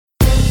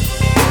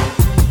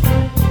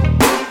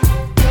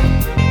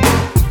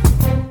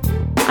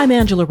I'm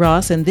Angela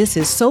Ross, and this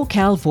is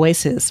SoCal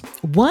Voices.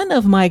 One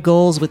of my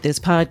goals with this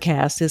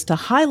podcast is to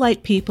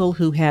highlight people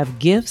who have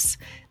gifts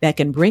that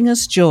can bring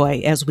us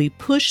joy as we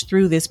push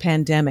through this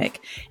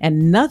pandemic.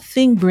 And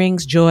nothing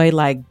brings joy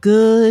like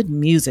good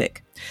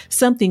music,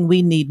 something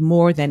we need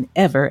more than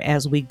ever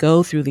as we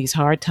go through these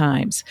hard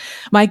times.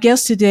 My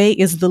guest today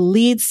is the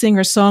lead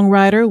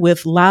singer-songwriter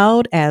with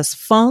Loud as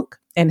Funk,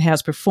 and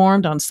has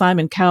performed on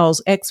Simon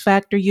Cowell's X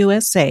Factor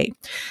USA.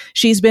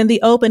 She's been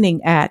the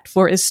opening act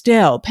for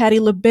Estelle, Patti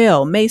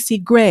LaBelle, Macy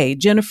Gray,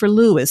 Jennifer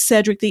Lewis,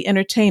 Cedric the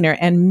Entertainer,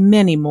 and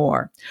many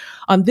more.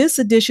 On this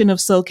edition of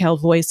SoCal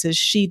Voices,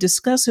 she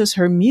discusses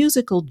her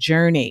musical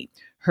journey.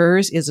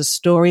 Hers is a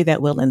story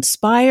that will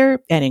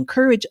inspire and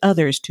encourage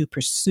others to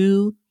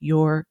pursue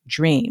your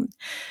dream.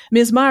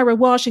 Ms. Myra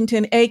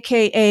Washington,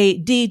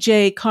 a.k.a.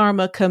 DJ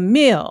Karma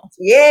Camille.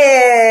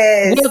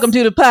 Yes. Welcome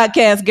to the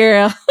podcast,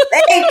 girl.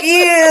 Thank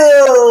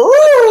you.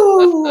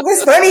 Woo.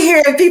 It's funny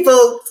hearing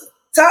people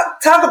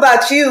talk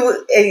about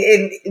you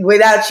and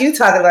without you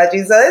talking about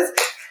you. So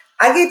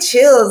I get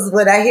chills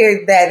when I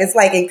hear that. It's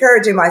like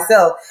encouraging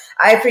myself.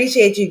 I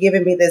appreciate you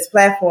giving me this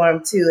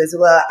platform too as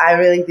well. I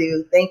really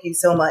do. Thank you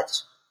so much.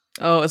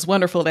 Oh, it's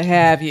wonderful to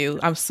have you.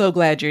 I'm so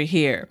glad you're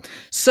here.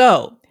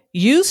 So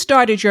you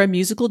started your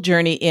musical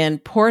journey in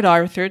Port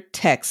Arthur,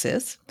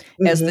 Texas,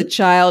 as the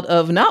child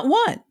of not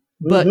one,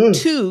 but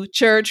two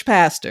church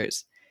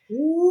pastors.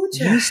 Ooh,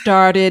 you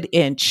started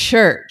in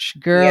church.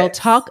 Girl, yes.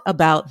 Talk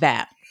about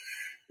that.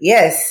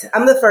 Yes,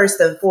 I'm the first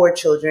of four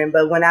children,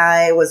 but when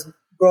I was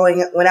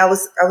growing up, I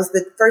was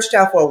the first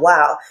child for a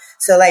while.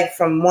 So like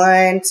from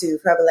 1 to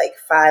probably like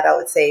 5, I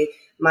would say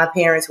my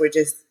parents were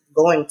just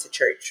going to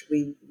church.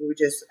 We were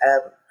just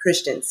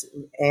Christians,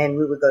 and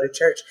we would go to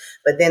church.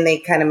 But then they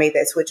kind of made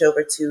that switch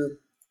over to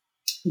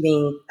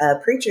being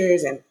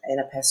preachers and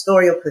a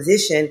pastoral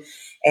position.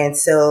 And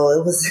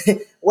so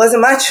it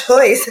wasn't my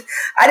choice.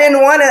 I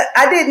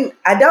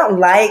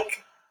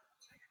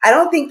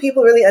don't think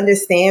people really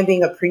understand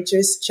being a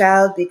preacher's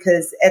child,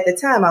 because at the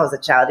time I was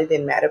a child, it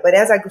didn't matter. But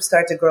as I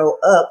start to grow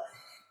up,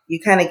 you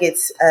kind of get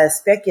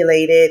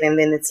speculated, and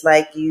then it's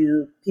like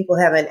people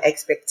have an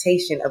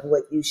expectation of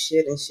what you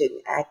should and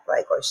shouldn't act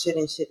like, or should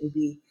and shouldn't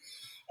be,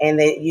 and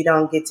that you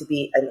don't get to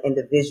be an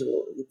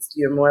individual.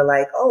 You're more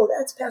like, oh,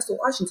 that's Pastor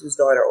Washington's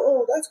daughter.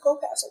 Oh, that's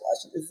co-Pastor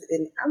Washington's,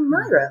 and I'm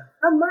Myra,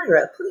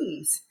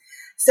 please.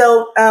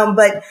 So,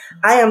 but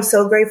I am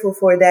so grateful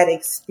for that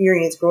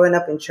experience growing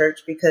up in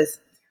church, because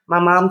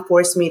my mom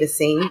forced me to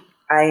sing.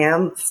 I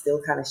am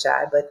still kind of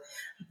shy, but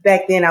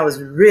back then I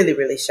was really,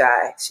 really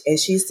shy. And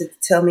she used to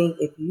tell me,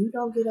 if you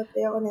don't get up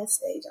there on that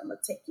stage, I'm going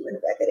to take you in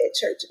the back of that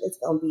church, and it's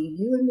going to be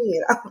you and me.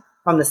 And I'm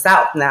from the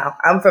South now.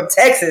 I'm from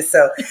Texas.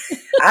 So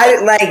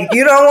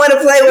you don't want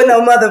to play with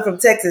no mother from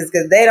Texas,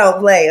 because they don't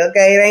play.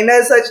 Okay. There ain't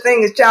no such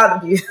thing as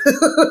child abuse.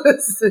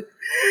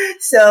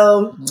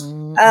 So,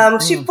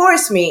 she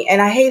forced me,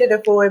 and I hated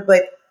her for it.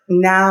 But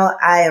now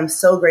I am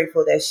so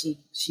grateful that she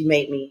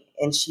made me,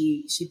 and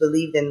she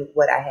believed in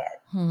what I had.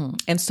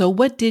 And so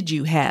what did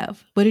you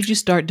have? What did you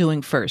start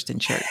doing first in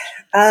church?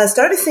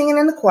 Started singing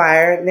in the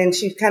choir, and then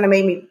she kind of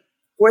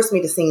forced me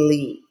to sing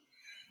lead.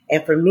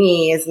 And for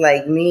me, it's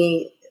like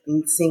me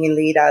singing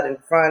lead out in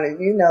front, and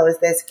it's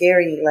that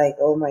scary, like,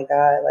 oh my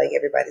God, like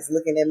everybody's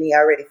looking at me. I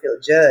already feel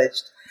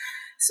judged.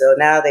 So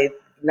now they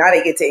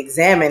get to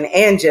examine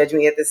and judge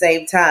me at the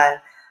same time.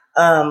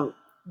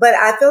 But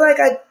I feel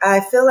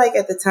like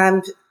at the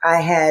time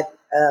I had,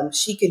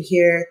 she could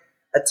hear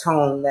a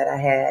tone that I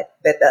had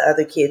that the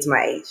other kids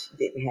my age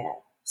didn't have.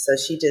 So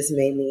she just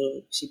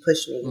she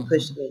pushed me and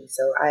pushed me.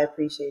 So I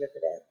appreciate her for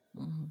that.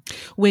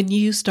 When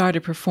you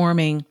started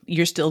performing,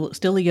 you're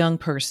still a young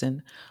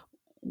person.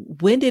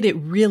 When did it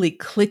really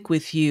click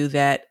with you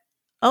that,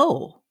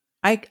 oh,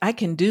 I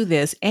can do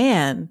this?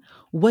 And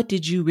what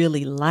did you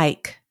really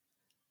like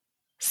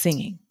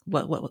singing?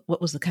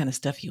 What was the kind of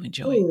stuff you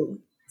enjoyed?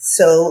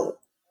 So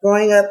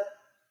growing up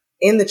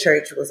in the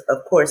church was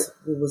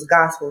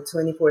gospel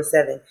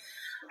 24/7.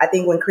 I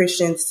think when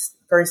Christians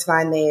first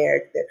find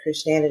their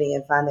Christianity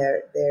and find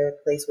their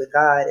place with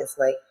God, it's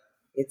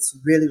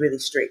really, really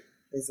strict.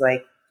 It's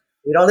like,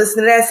 we don't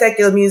listen to that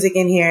secular music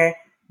in here.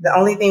 The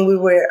only thing we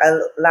were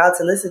allowed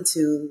to listen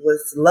to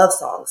was love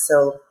songs.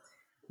 So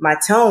my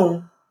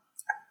tone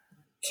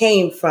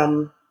came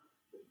from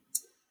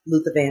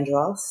Luther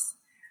Vandross,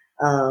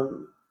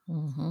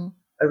 Aretha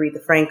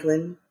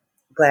Franklin,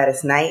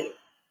 Gladys Knight,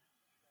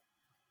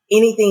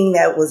 anything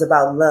that was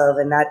about love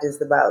and not just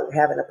about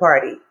having a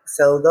party.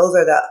 So those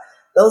are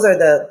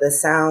the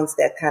sounds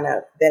that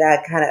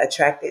I kind of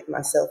attracted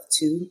myself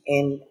to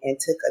and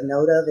took a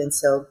note of. And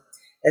so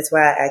that's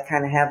why I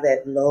kind of have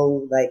that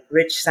low, like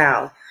rich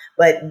sound.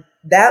 But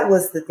that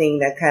was the thing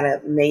that kind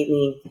of made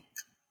me,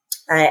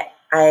 I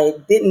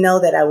didn't know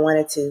that I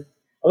wanted to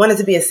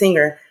be a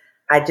singer.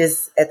 I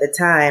just, at the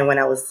time when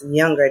I was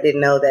younger, I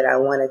didn't know that I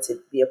wanted to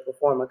be a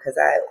performer, because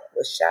I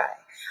was shy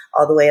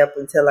all the way up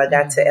until I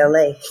got to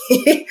LA.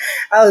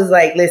 I was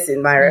like,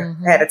 listen, Myra,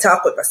 I had a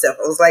talk with myself.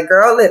 I was like,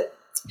 girl,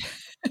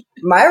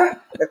 Myra,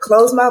 the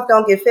closed mouth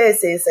don't get fed,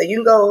 sis. So you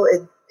can go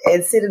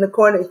and sit in the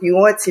corner if you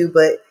want to,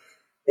 but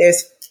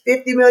there's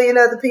 50 million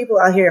other people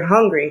out here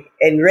hungry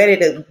and ready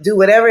to do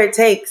whatever it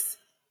takes.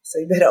 So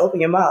you better open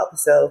your mouth.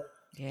 So,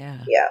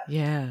 Yeah. yeah.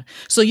 Yeah.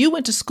 So you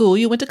went to school,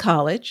 you went to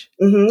college.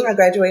 I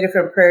graduated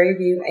from Prairie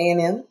View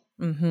A&M.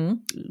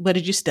 What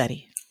did you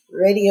study?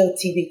 Radio,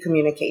 TV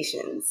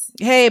communications.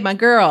 Hey, my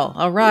girl.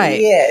 All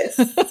right. Yes.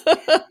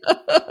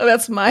 That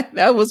was mine.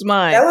 That was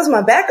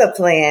my backup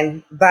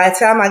plan. By the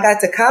time I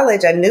got to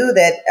college, I knew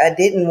that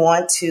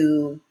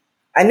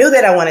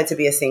I wanted to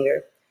be a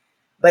singer,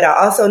 but I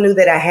also knew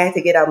that I had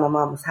to get out of my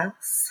mama's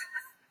house.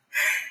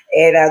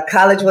 And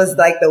college was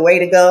like the way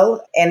to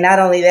go. And not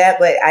only that,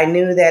 but I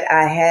knew that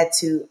I had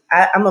to,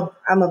 I'm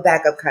a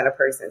backup kind of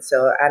person.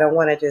 So I don't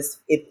want to just,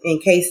 in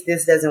case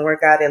this doesn't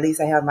work out, at least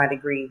I have my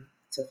degree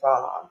to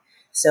fall on.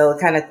 So it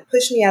kind of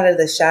pushed me out of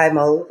the shy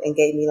mode and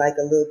gave me like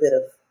a little bit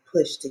of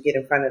push to get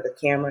in front of the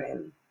camera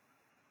and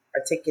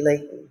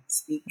articulate and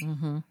speak.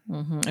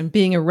 And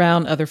being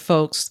around other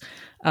folks,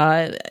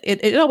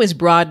 it always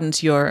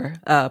broadens your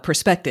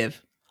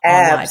perspective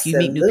on life. You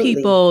meet new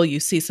people, you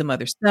see some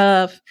other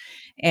stuff,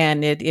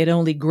 and it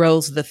only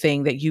grows the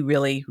thing that you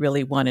really,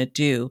 really want to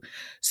do.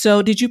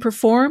 So did you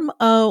perform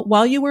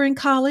while you were in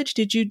college?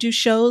 Did you do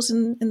shows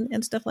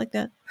and stuff like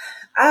that?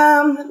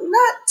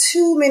 Not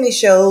too many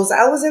shows.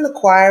 I was in the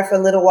choir for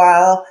a little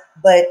while,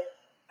 but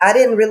I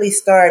didn't really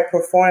start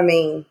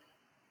performing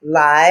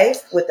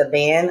live with the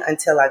band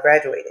until I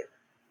graduated.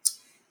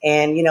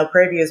 And,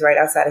 Prairie View is right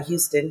outside of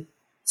Houston.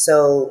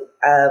 So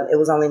it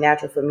was only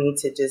natural for me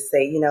to just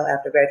say,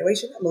 after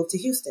graduation, I moved to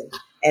Houston.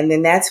 And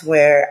then that's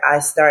where I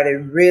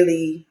started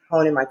really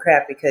honing my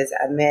craft because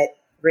I met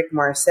Rick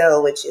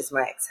Marcel, which is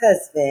my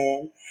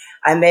ex-husband.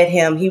 I met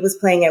him. He was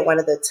playing at one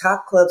of the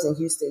top clubs in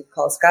Houston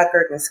called Scott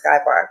Gertner Sky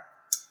Bar.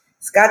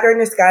 Scott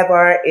Gertner Sky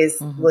Bar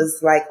was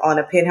like on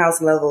a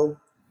penthouse level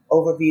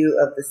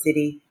overview of the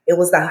city. It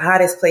was the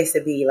hottest place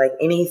to be. Like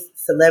any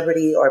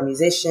celebrity or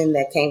musician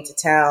that came to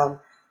town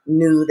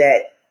knew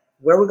that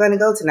where we're going to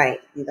go tonight,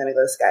 you're going to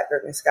go to Scott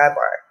Gertner Sky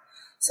Bar.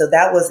 So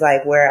that was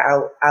like where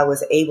I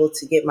was able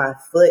to get my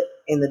foot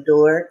in the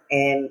door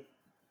and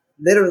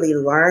literally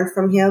learn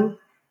from him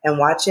and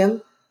watch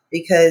him.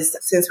 Because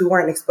since we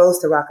weren't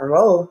exposed to rock and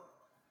roll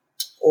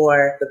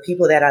or the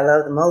people that I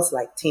love the most,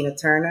 like Tina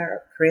Turner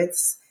or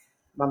Prince,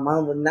 my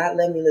mom would not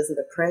let me listen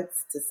to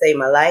Prince to save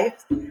my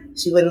life.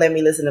 She wouldn't let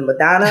me listen to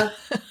Madonna.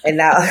 And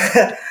now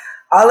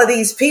all of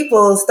these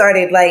people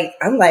started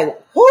I'm like,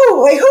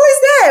 who is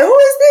that? Who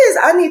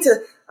is this?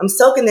 I'm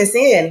soaking this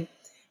in.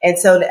 And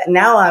so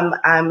now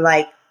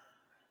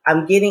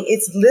I'm getting,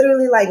 it's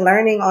literally like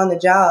learning on the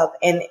job.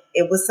 And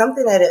it was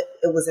something that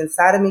it was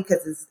inside of me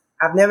because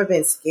I've never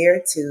been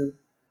scared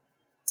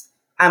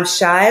I'm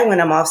shy when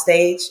I'm off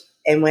stage.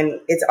 And when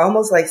it's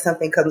almost like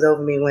something comes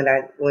over me when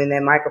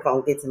that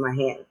microphone gets in my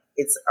hand,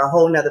 it's a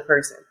whole nother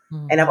person.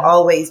 And I've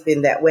always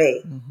been that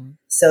way.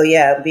 So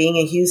yeah, being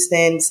in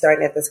Houston,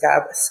 starting at the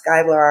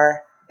Sky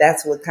Bar,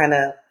 that's what kind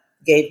of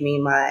gave me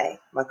my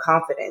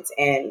confidence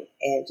and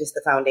just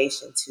the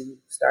foundation to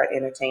start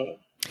entertaining.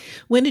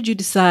 When did you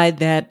decide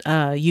that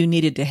you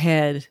needed to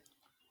head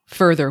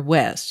further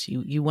west?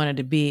 You wanted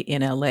to be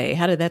in LA.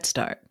 How did that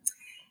start?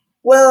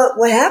 Well,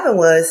 what happened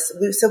was,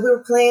 we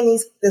were playing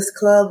this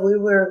club.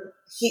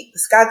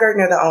 Scott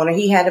Gertner, the owner,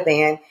 he had a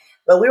band,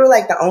 but we were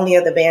like the only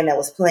other band that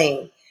was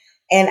playing.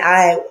 And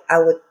I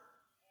would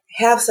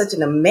have such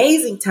an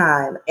amazing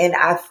time. And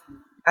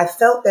I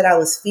felt that I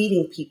was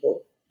feeding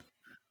people.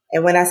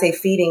 And when I say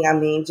feeding, I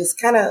mean,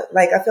 just kind of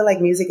like, I feel like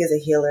music is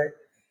a healer.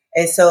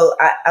 And so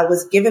I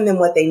was giving them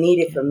what they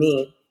needed from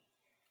me.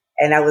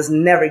 And I was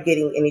never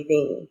getting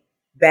anything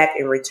back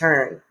in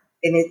return.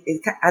 And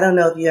I don't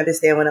know if you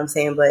understand what I'm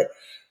saying, but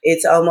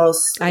it's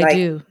almost I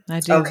do.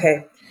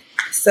 Okay.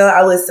 So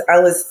I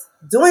was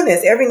doing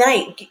this every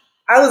night.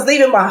 I was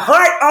leaving my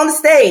heart on the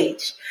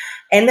stage.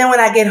 And then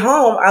when I get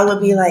home, I would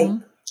be like,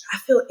 I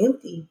feel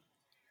empty.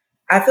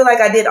 I feel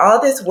like I did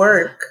all this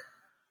work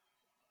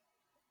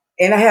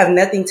and I have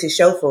nothing to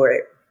show for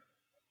it.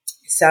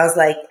 So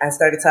I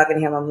started talking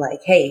to him. I'm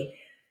like, hey,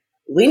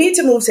 we need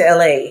to move to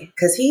LA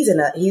because he's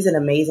an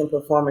amazing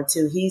performer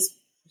too. He's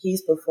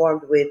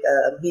performed with,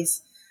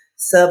 he's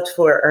subbed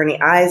for Ernie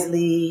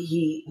Isley.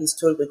 He's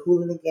toured with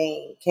Kool and the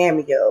Gang,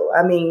 Cameo.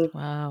 I mean,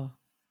 wow.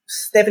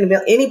 Stephanie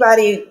Mills,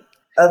 anybody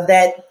of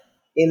that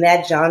in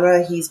that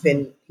genre, he's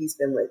been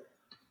with.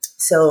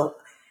 So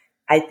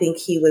I think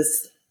he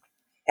was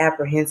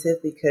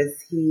apprehensive because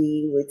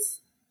he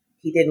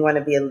didn't want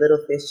to be a little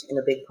fish in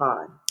a big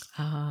pond.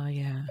 Oh,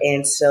 yeah.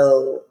 And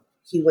so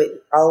he would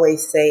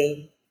always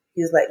say,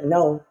 he was like,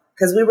 no.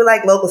 Because we were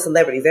like local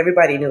celebrities.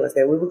 Everybody knew us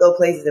there. We would go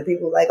places and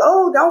people were like,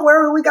 oh, don't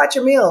worry, we got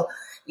your meal.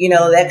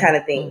 That kind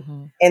of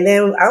thing. And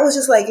then I was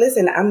just like,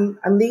 listen,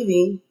 I'm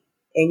leaving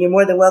and you're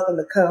more than welcome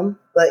to come.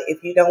 But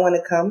if you don't want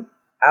to come,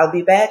 I'll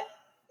be back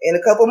in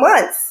a couple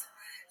months.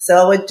 So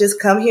I would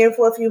just come here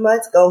for a few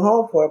months, go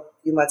home for a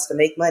few months to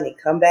make money,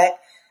 come back.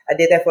 I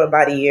did that for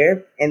about a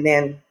year. And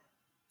then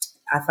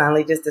I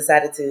finally just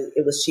decided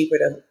it was cheaper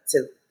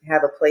to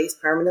have a place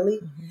permanently.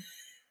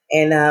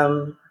 And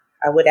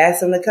I would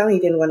ask him to come. He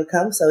didn't want to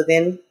come. So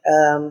then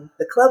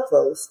the club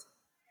closed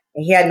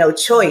and he had no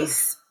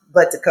choice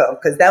but to come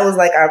because that was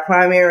like our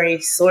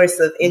primary source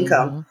of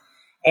income. Mm-hmm.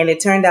 And it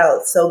turned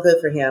out so good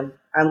for him.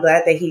 I'm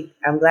glad that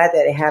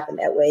it happened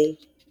that way.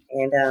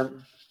 And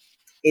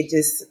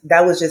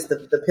that was just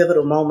the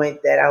pivotal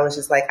moment that I was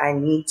just like, I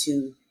need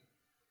to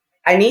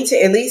at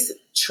least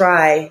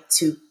try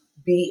to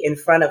be in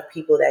front of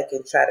people that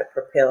can try to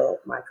propel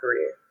my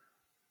career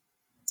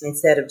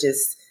instead of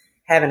just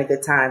having a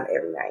good time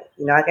every night.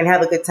 You know, I can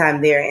have a good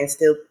time there and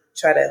still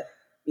try to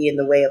be in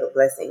the way of the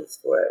blessings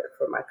for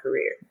my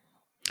career.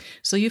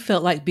 So you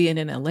felt like being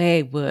in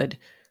LA would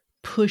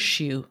push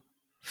you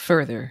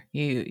further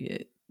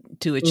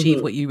to achieve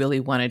mm-hmm. what you really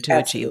wanted to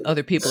Absolutely. achieve.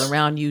 Other people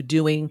around you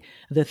doing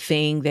the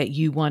thing that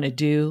you want to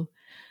do.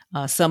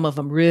 Some of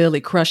them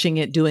really crushing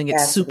it, doing it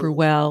Absolutely. Super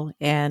well.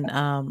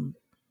 And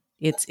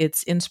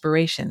it's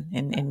inspiration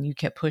and you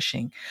kept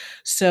pushing.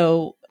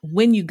 So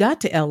when you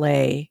got to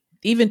LA,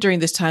 even during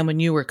this time when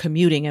you were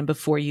commuting and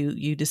before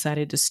you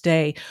decided to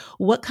stay,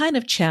 what kind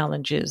of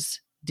challenges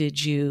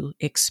did you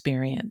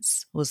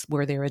experience?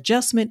 Were there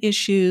adjustment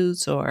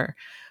issues or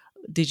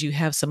did you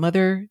have some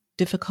other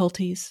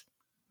difficulties?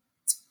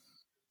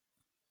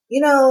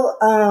 You know,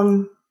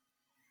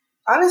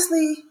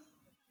 honestly,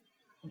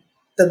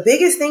 the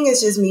biggest thing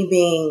is just me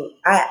being,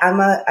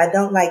 I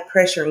don't like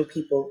pressuring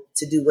people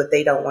to do what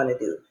they don't want to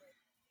do.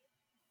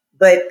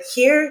 But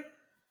here,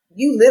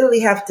 you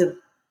literally have to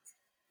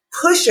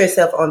push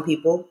yourself on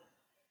people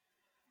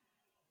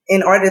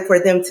in order for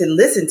them to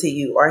listen to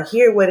you or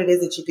hear what it is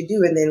that you can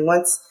do. And then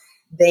once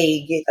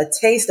they get a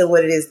taste of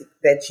what it is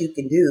that you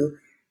can do,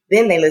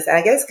 then they listen.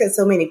 I guess because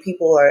so many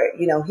people are,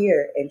 you know,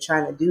 here and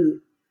trying to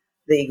do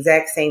the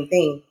exact same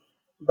thing.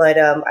 But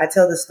I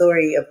tell the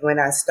story of when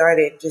I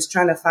started just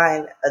trying to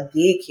find a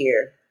gig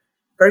here.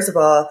 First of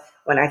all,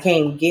 when I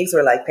came, gigs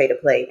were like pay to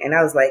play. And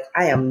I was like,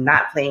 I am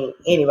not paying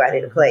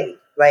anybody to play.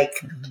 Like,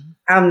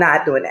 I'm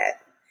not doing that.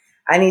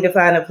 I need to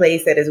find a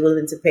place that is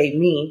willing to pay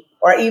me.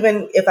 Or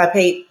even if I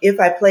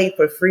played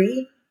for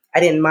free,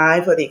 I didn't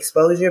mind for the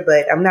exposure,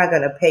 but I'm not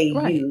going to pay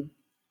you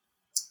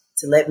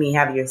to let me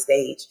have your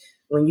stage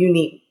when you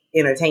need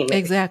entertainment.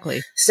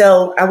 Exactly.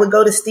 So I would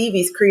go to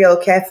Stevie's Creole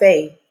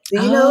Cafe.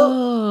 Do you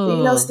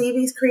know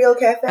Stevie's Creole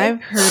Cafe?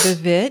 I've heard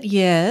of it.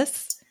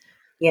 Yes.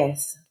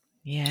 Yes.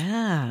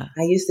 Yeah.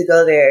 I used to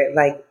go there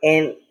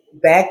and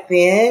back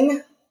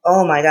then,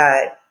 oh my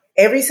God,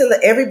 every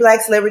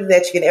Black celebrity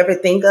that you could ever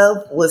think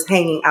of was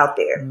hanging out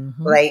there.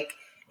 Mm-hmm. Like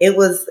it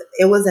was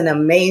an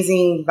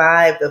amazing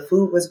vibe. The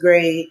food was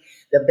great.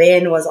 The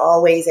band was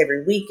always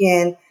every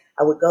weekend.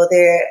 I would go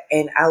there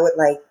and I would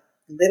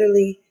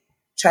literally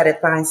try to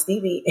find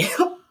Stevie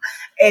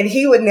and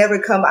he would never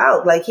come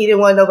out. Like he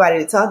didn't want nobody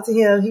to talk to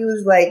him. He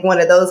was like one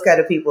of those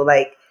kind of people.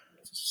 Like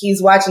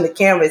he's watching the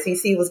cameras. He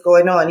see what's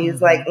going on. He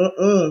was like,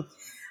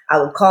 I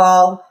would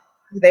call.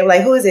 They were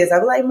like, who is this? I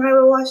was like,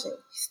 Myra Washington.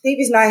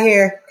 Stevie's not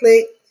here.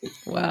 Click.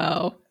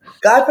 Wow.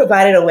 God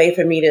provided a way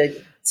for me to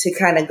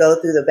kind of go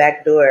through the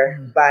back door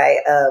by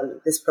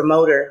this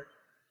promoter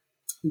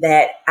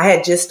that I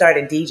had just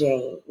started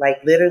DJing,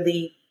 like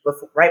literally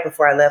right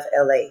before I left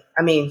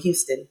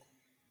Houston.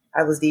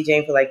 I was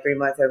DJing for 3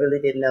 months. I really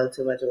didn't know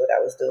too much of what I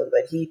was doing,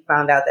 but he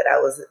found out that I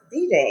was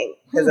DJing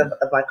because of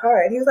my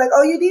car. And he was like,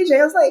 oh, you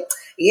DJ? I was like,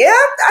 yeah,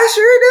 I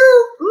sure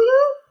do.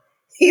 Mm-hmm.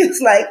 He was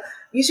like,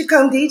 you should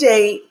come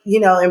DJ,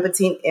 in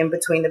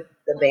between the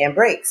band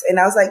breaks. And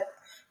I was like,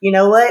 you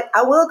know what?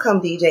 I will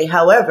come DJ.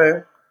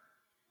 However,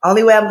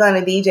 only way I'm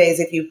going to DJ is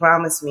if you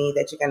promise me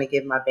that you're going to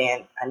give my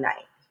band a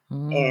night.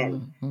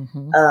 And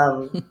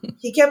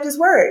he kept his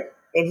word,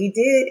 and he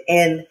did.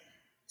 And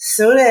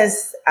soon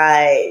as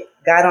I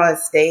got on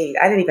stage,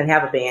 I didn't even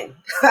have a band.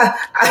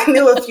 I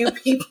knew a few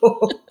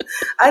people.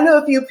 I knew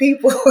a few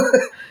people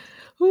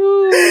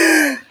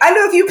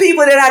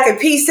that I could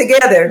piece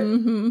together.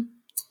 Mm-hmm.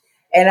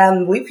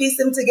 And we pieced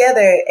them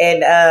together,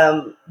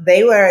 and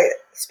they were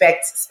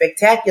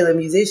spectacular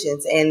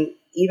musicians. And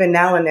even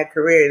now in their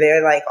career,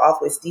 they're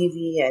off with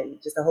Stevie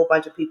and just a whole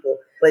bunch of people.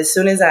 But as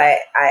soon as I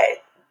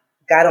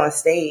got on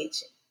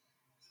stage,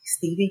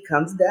 Stevie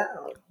comes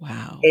down.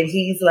 Wow. And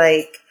he's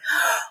like,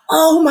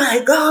 oh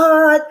my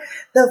God,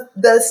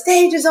 the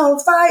stage is on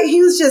fire.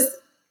 He was just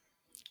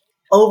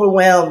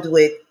overwhelmed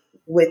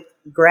with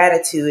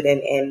gratitude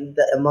and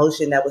the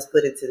emotion that was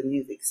put into the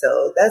music.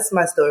 So that's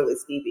my story with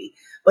Stevie.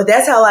 But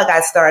that's how I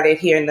got started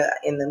here on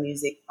the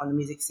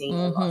music scene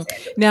in Los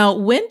Angeles. Now,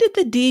 when did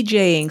the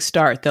DJing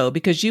start though?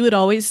 Because you had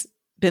always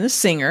been a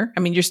singer.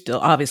 I mean, you're still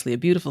obviously a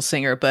beautiful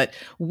singer, but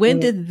when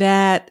did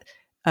that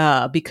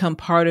become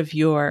part of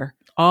your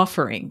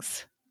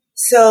offerings?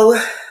 So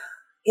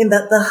in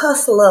the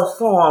hustler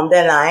form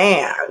that I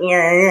am,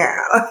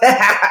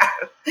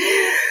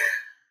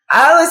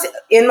 I was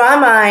in my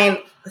mind.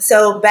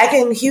 So back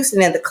in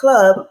Houston at the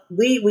club,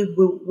 we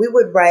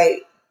would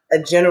write a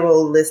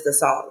general list of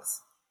songs,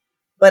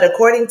 but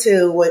according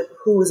to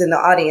who was in the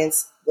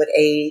audience, what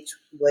age,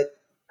 what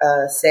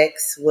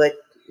sex, what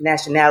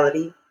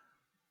nationality,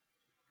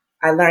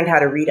 I learned how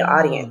to read an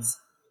audience.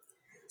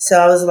 So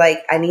I was like,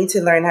 I need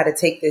to learn how to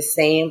take this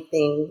same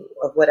thing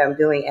of what I'm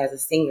doing as a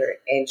singer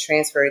and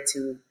transfer it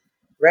to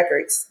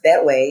records.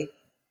 That way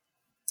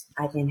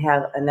I can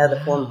have another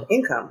form of Wow.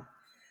 income.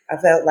 I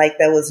felt like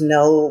there was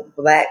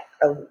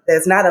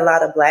there's not a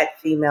lot of black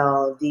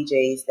female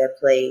DJs that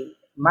play.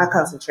 My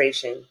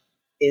concentration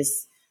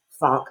is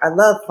funk. I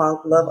love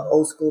funk, love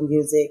old school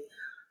music.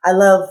 I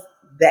love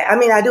that. I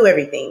mean, I do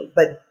everything,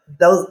 but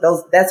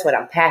that's what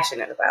I'm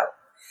passionate about.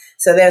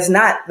 So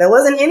there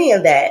wasn't any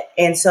of that.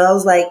 And so I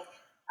was like,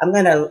 I'm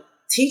going to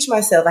teach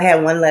myself. I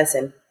had one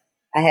lesson.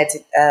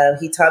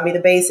 He taught me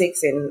the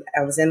basics, and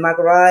I was in my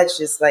garage,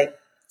 just like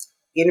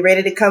getting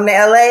ready to come to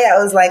LA.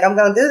 I was like, I'm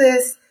going to do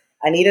this.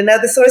 I need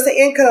another source of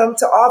income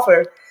to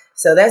offer.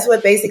 So that's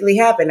what basically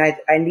happened.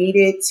 I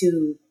needed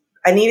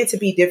to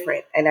be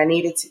different, and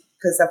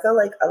because I felt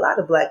like a lot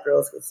of black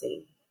girls could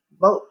sing.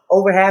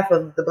 Over half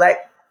of the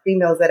black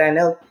females that I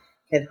know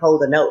can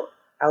hold a note.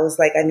 I was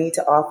like, I need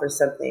to offer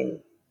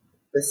something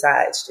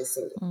besides just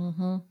singing.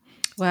 Mm-hmm.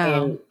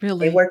 Wow, And it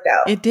really, worked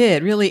out. it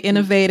did. Really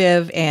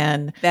innovative,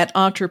 and that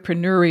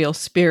entrepreneurial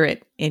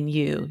spirit in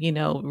you,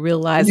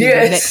 realizing the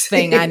next Yes.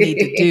 thing I need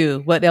to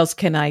do. What else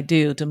can I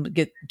do to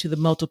get to the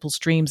multiple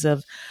streams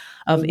of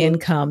Mm-hmm.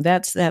 income?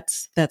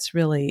 That's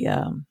really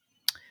a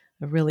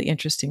really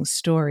interesting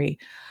story.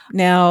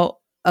 Now,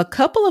 a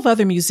couple of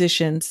other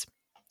musicians,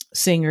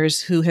 singers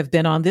who have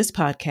been on this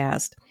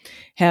podcast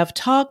have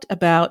talked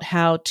about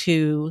how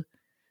to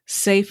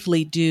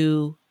safely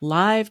do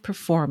live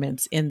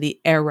performance in the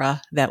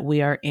era that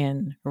we are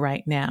in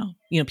right now.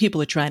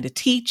 People are trying to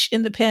teach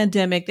in the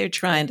pandemic. They're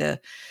trying to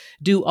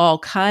do all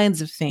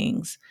kinds of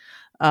things.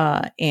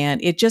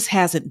 And it just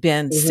hasn't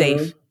been Mm-hmm.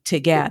 safe to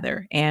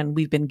gather. And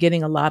we've been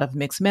getting a lot of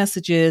mixed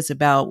messages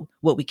about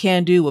what we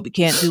can do, what we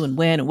can't do, and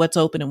when, and what's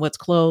open and what's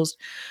closed.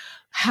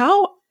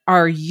 How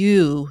are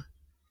you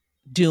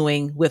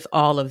doing with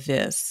all of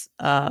this?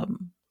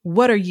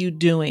 What are you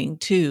doing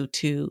to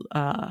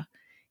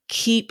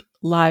keep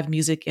live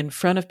music in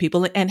front of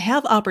people and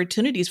have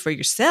opportunities for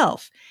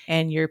yourself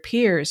and your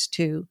peers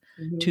to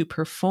Mm-hmm.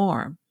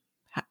 perform?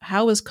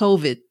 How is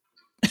COVID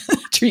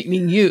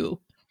treating you?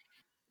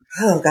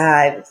 Oh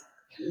God.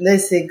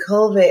 Listen,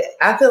 COVID,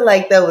 I feel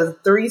like there was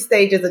 3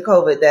 stages of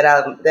COVID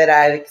that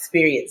I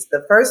experienced.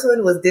 The first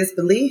one was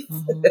disbelief.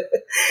 Mm-hmm.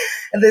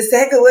 And the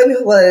second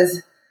one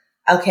was,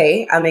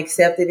 okay, I'm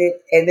accepted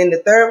it. And then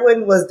the third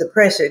one was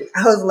depression.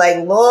 I was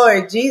like,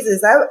 Lord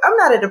Jesus, I'm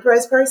not a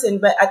depressed person,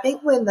 but I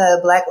think when the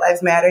Black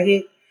Lives Matter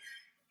hit,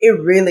 it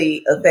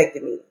really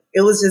affected me.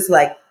 It was just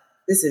like,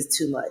 this is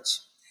too much.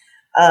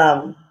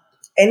 Um,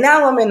 and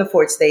now I'm in the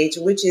fourth stage,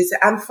 which is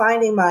I'm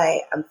finding my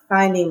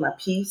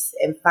peace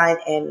and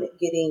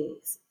getting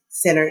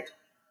centered,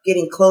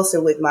 getting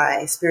closer with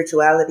my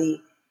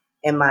spirituality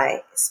and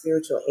my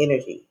spiritual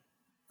energy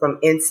from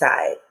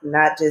inside,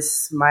 not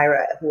just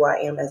Myra, who I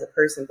am as a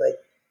person, but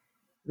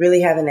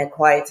really having that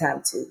quiet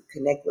time to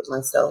connect with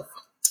myself.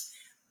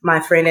 My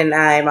friend and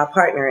I, my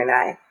partner and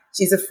I,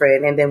 she's a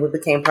friend, and then we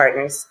became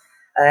partners.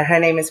 Her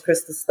name is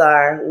Crystal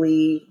Starr.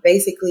 We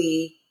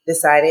basically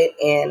decided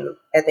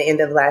at the end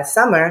of last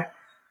summer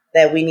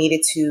that we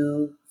needed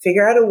to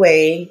figure out a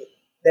way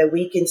that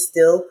we can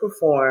still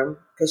perform,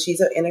 because she's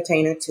an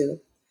entertainer too,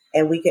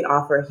 and we can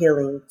offer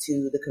healing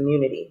to the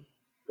community,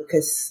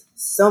 because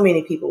so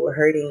many people were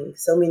hurting,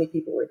 so many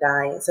people were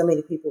dying, so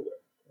many people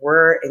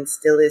were and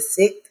still is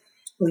sick.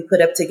 We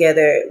put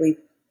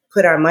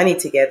our money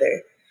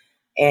together,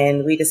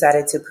 and we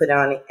decided to put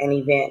on an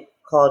event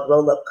called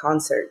Roll Up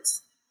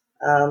Concerts.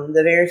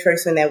 The very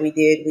first one that we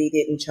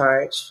didn't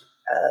charge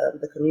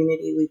the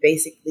community. We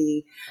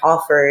basically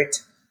offered,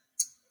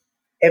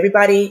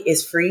 everybody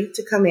is free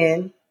to come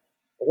in.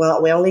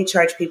 Well, we only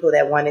charge people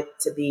that wanted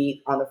to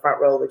be on the front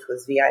row, which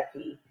was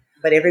VIP.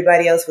 But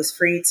everybody else was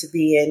free to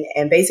be in.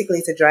 And basically,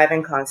 it's a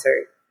drive-in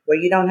concert where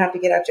you don't have to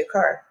get out your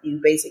car. You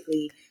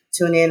basically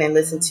tune in and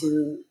listen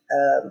to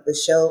the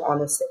show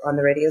on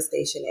the radio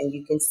station, and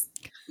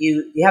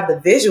you have the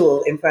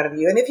visual in front of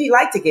you. And if you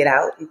like to get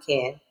out, you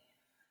can.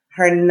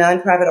 Her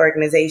nonprofit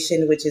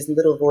organization, which is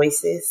Little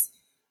Voices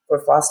for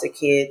foster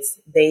kids,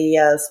 they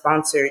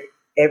sponsored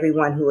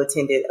everyone who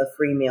attended a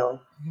free meal.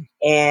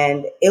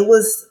 And it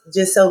was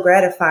just so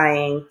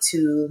gratifying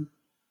to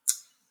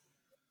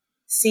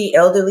see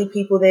elderly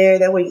people there.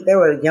 There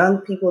were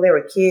young people, there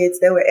were kids,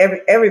 there were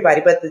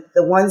everybody. But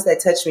the ones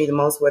that touched me the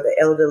most were the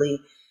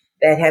elderly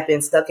that had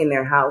been stuck in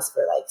their house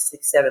for like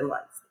 6-7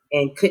 months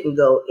and couldn't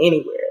go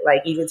anywhere,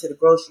 like even to the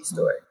grocery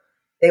store.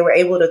 They were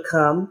able to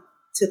come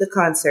to the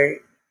concert,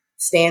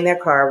 stay in their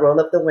car, roll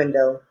up the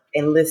window,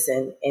 and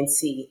listen and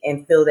see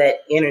and feel that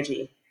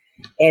energy.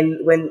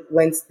 And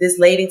when this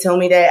lady told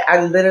me that,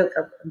 I'm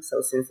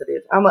so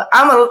sensitive. I'm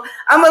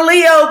a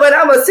Leo, but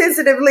I'm a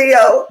sensitive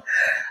Leo.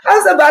 I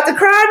was about to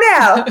cry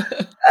now.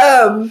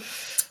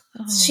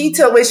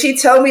 When she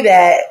told me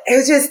that,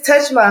 it just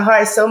touched my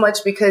heart so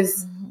much,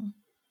 because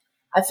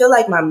I feel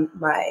like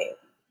my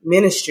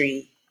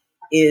ministry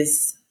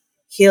is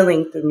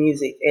healing through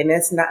music. And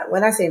that's not,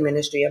 when I say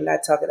ministry, I'm not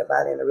talking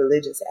about in a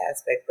religious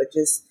aspect, but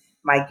just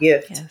my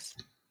gift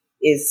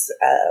is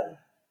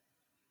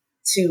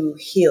to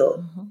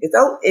heal.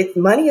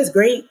 Money is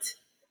great.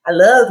 I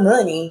love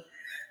money,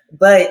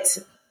 but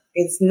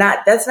that's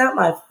not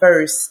my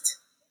first.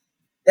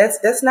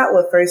 That's not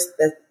what first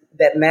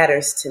that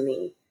matters to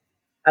me.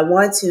 I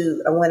want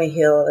to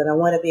heal, and I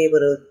want to be able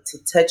to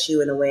touch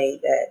you in a way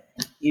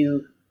that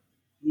you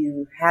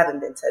haven't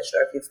been touched,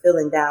 or if you're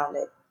feeling down,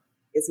 that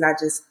it's not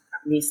just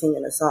me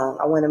singing a song.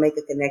 I want to make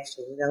a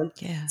connection, you know?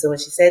 Yeah. So when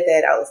she said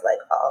that, I was like,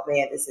 oh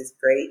man, this is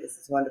great. This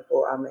is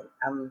wonderful.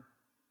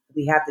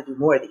 We have to do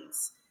more of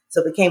these.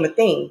 So it became a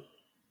thing.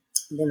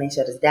 And then they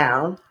shut us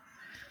down.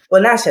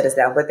 Well, not shut us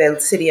down, but the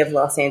city of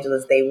Los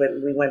Angeles,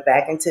 we went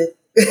back into,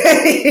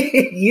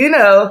 we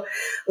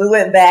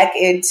went back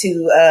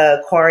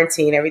into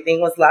quarantine. Everything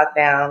was locked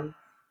down.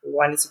 We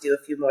wanted to do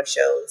a few more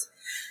shows.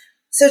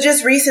 So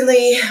just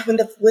recently,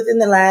 within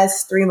the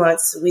last 3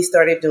 months, we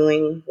started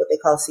doing what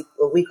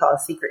we call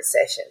secret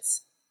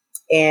sessions.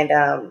 And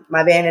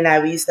my band and I,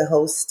 we used to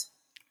host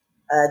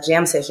a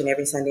jam session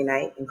every Sunday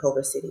night in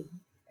Culver City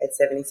at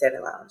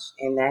 77 Lounge,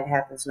 and that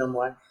happens no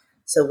more.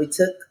 So we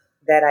took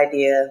that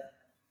idea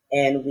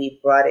and we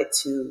brought it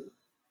to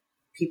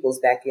people's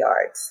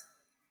backyards.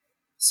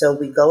 So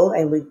we go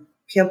and we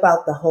pimp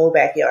out the whole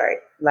backyard.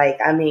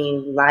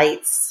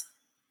 Lights,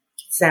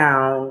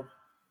 sound,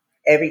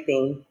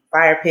 everything,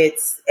 fire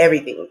pits,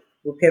 everything.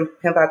 We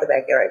pimp out the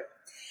backyard.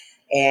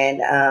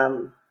 And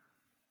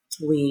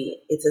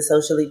it's a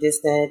socially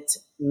distant,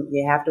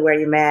 you have to wear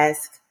your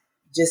mask,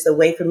 just a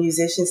way for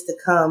musicians to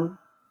come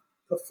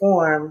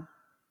perform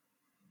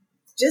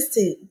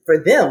for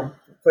them,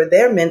 for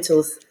their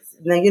mentals,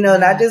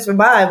 not just for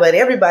mine, but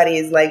everybody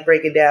is like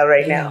breaking down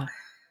right now.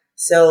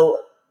 So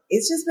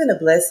it's just been a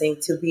blessing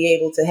to be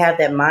able to have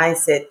that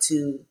mindset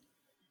to,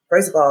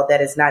 first of all,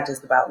 that it's not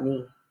just about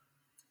me.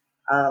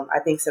 I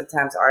think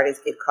sometimes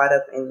artists get caught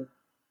up in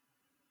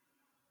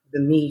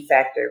the me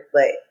factor,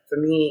 but for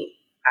me,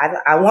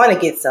 I want to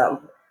get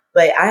some,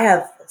 but I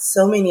have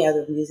so many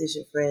other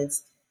musician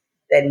friends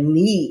that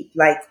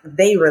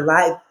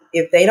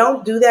if they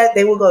don't do that,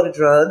 they will go to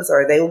drugs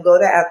or they will go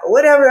to alcohol,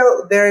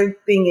 whatever their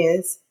thing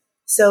is.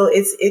 So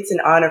it's an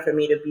honor for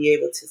me to be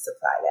able to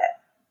supply that.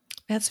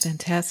 That's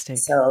fantastic.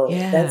 So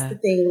that's the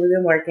thing we've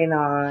been working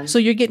on. So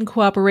you're getting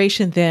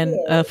cooperation then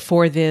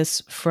for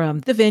this from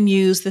the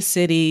venues, the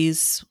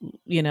cities,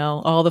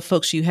 all the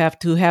folks you have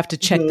to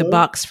check the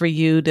box for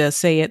you to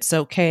say it's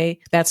okay.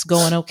 That's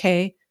going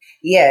okay.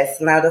 Yes.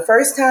 Now the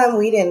first time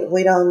we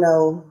don't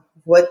know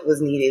what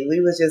was needed.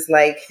 We was just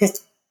like,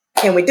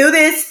 can we do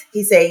this?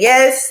 He said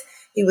yes.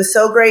 He was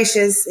so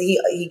gracious.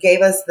 He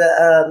gave us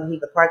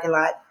the parking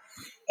lot,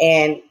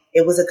 and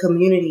it was a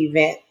community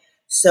event.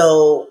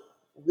 So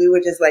we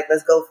were just like,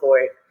 let's go for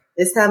it.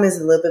 This time is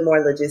a little bit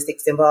more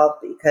logistics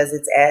involved because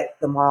it's at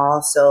the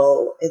mall.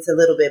 So it's a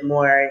little bit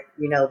more,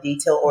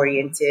 detail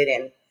oriented.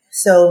 And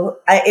so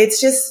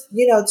it's just,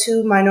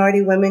 two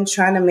minority women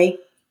trying to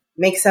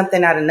make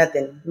something out of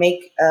nothing,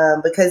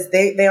 because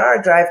there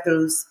are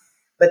drive-throughs,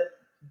 but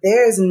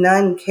there's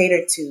none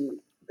catered to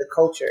the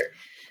culture.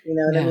 You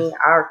know what I mean?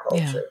 Our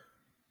culture.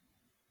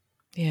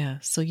 Yeah.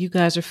 So you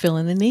guys are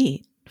filling the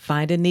need.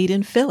 Find a need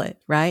and fill it,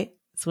 right?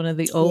 It's one of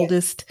the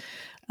oldest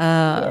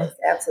yes,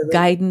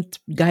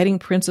 guiding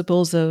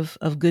principles of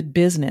good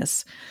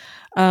business.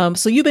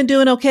 So you've been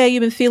doing okay.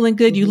 You've been feeling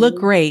good. You look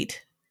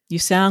great. You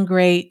sound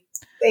great.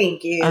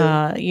 Thank you.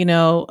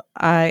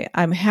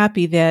 I'm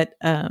happy that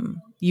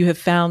you have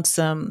found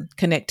some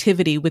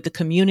connectivity with the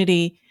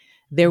community,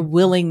 their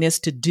willingness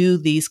to do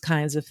these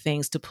kinds of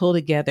things, to pull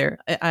together.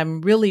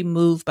 I'm really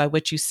moved by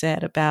what you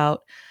said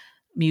about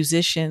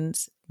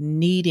musicians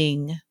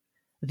needing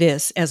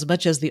this as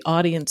much as the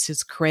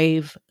audiences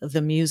crave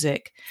the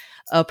music.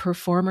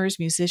 Performers,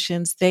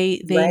 musicians,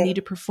 they need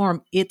to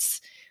perform. It's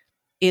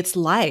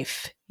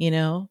life,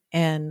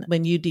 and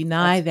when you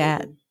deny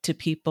that to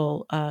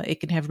people, it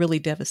can have really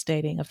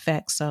devastating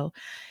effects. So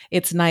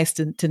it's nice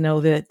to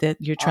know that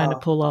you're trying to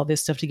pull all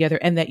this stuff together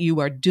and that you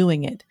are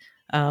doing it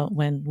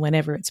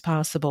whenever it's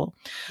possible.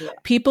 Yeah.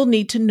 People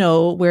need to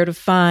know where to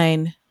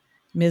find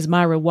Ms.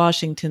 Myra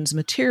Washington's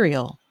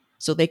material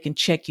so they can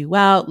check you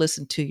out,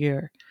 listen to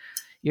your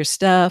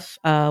stuff.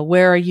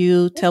 Where are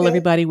you? Tell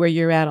everybody where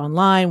you're at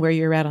online, where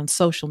you're at on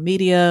social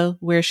media.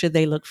 Where should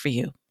they look for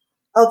you?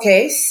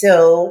 Okay,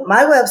 so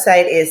my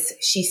website is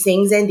She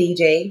Sings and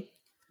DJ,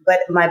 but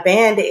my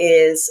band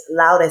is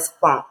Loud as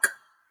Funk.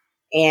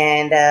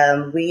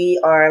 And we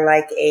are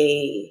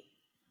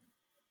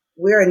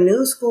we're a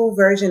new school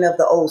version of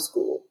the old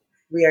school.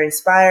 We are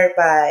inspired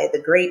by the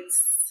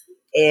greats,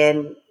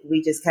 and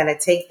we just kind of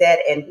take that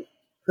and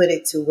put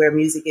it to where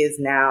music is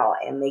now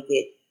and make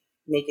it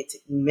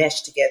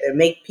mesh together,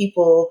 make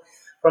people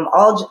from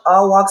all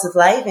walks of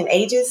life and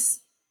ages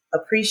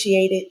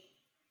appreciate it.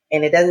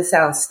 And it doesn't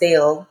sound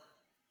stale,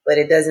 but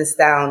it doesn't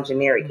sound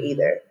generic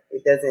either.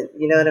 It doesn't,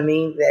 you know what I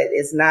mean?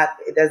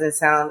 It doesn't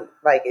sound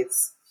like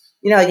it's,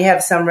 you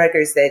have some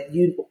records that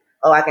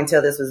I can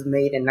tell this was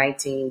made in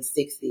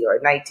 1960 or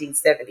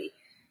 1970.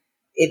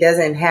 It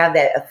doesn't have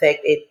that effect.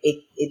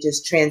 It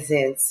just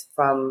transcends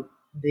from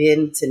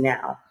then to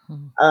now.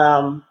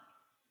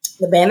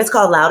 The band is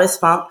called Loud as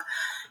Funk.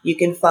 You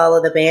can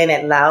follow the band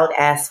at Loud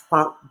as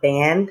Funk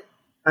Band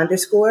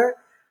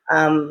 _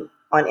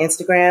 on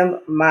Instagram.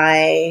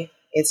 My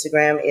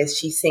Instagram is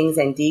She Sings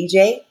and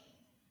DJ.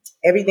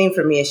 Everything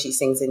for me is She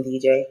Sings and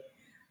DJ.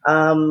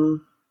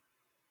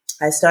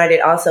 I started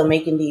also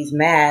making these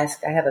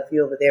masks. I have a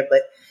few over there,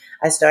 but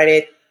I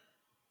started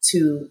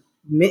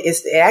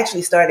it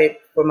actually started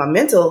for my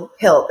mental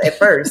health at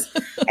first.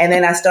 And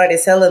then I started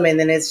selling them, and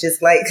then it's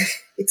just like,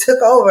 it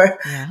took over.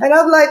 Yeah. And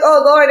I'm like,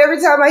 oh Lord, every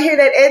time I hear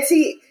that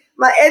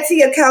my Etsy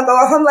account go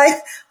off, I'm like,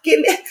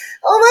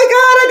 oh my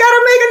God, I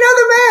gotta make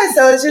another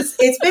mask. So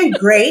it's been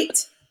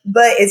great,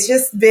 but it's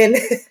just been,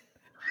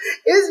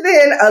 it's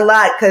been a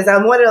lot, because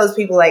I'm one of those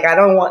people, like, I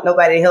don't want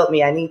nobody to help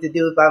me. I need to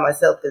do it by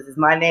myself, because it's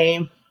my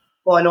name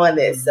going on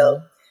this.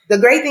 So the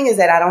great thing is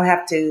that I don't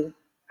have to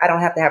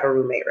have a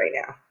roommate right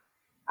now.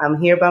 I'm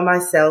here by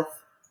myself.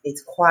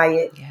 It's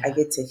quiet. Yeah. I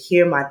get to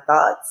hear my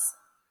thoughts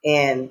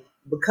and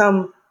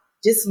become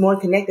just more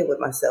connected with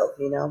myself,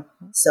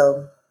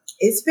 So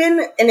it's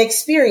been an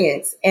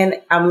experience,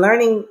 and I'm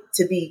learning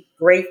to be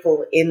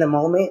grateful in the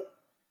moment,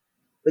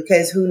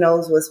 because who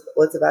knows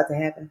what's about to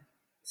happen.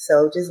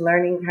 So just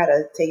learning how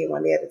to take it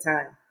one day at a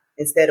time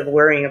instead of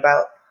worrying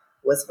about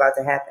what's about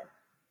to happen.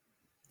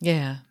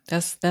 Yeah,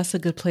 that's a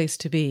good place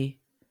to be,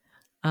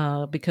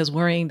 because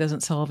worrying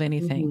doesn't solve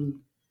anything. Mm-hmm.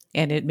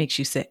 And it makes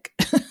you sick.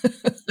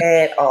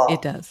 At all.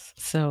 It does.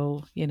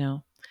 So,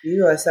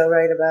 You are so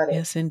right about it.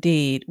 Yes,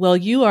 indeed. Well,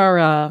 you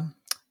have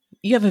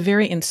a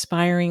very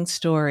inspiring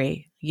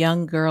story.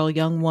 Young girl,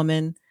 young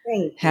woman,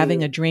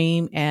 having a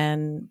dream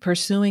and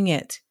pursuing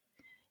it.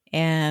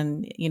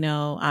 And,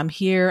 I'm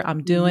here,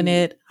 I'm doing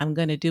it. I'm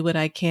going to do what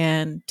I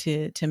can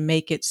to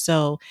make it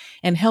so,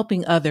 and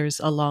helping others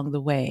along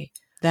the way.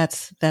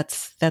 That's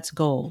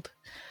gold.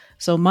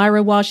 So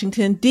Myra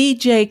Washington,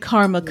 DJ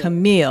Karma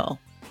Camille,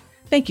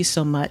 thank you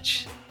so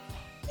much.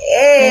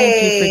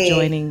 Hey, thank you for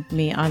joining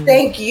me on.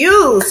 Thank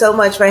you so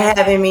much for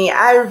having me.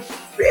 I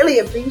really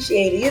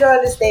appreciate it. You don't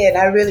understand.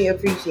 I really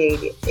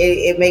appreciate it.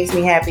 It makes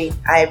me happy.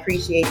 I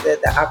appreciate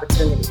the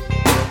opportunity.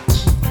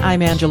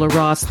 I'm Angela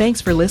Ross.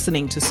 Thanks for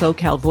listening to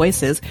SoCal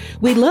Voices.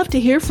 We'd love to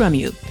hear from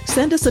you.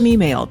 Send us an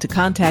email to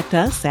contact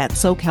us at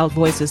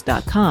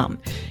SoCalVoices.com.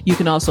 You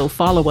can also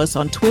follow us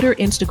on Twitter,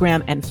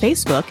 Instagram, and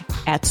Facebook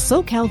at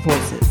SoCal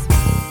Voices.